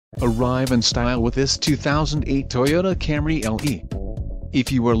Arrive in style with this 2008 Toyota Camry LE. If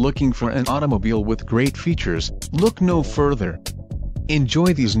you are looking for an automobile with great features, look no further.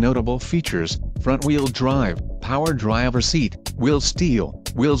 Enjoy these notable features: front-wheel drive, power driver seat, wheel steel,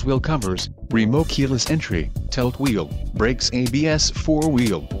 wheel covers, remote keyless entry, tilt wheel, brakes, ABS,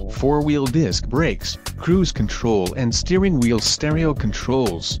 4-wheel disc brakes, cruise control and steering wheel stereo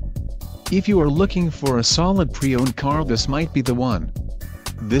controls. If you are looking for a solid pre-owned car, this might be the one.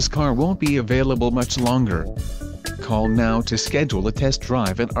 This car won't be available much longer. Call now to schedule a test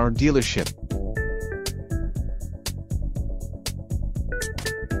drive at our dealership.